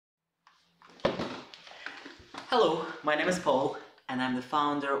Hello, my name is Paul and I'm the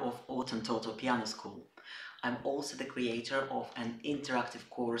founder of Autumn Toto Piano School. I'm also the creator of an interactive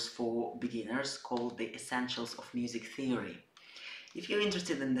course for beginners called The Essentials of Music Theory. If you're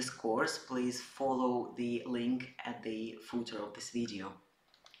interested in this course, please follow the link at the footer of this video.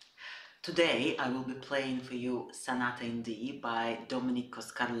 Today I will be playing for you Sonata in D by Domenico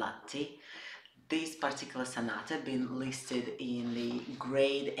Scarlatti. This particular sonata has been listed in the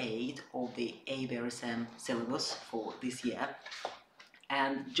grade 8 of the ABRSM syllabus for this year.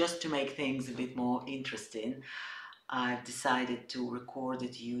 And just to make things a bit more interesting, I've decided to record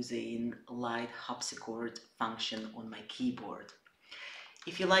it using light harpsichord function on my keyboard.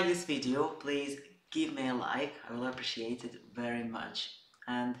 If you like this video, please give me a like, I will appreciate it very much,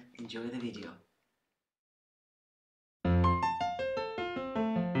 and enjoy the video.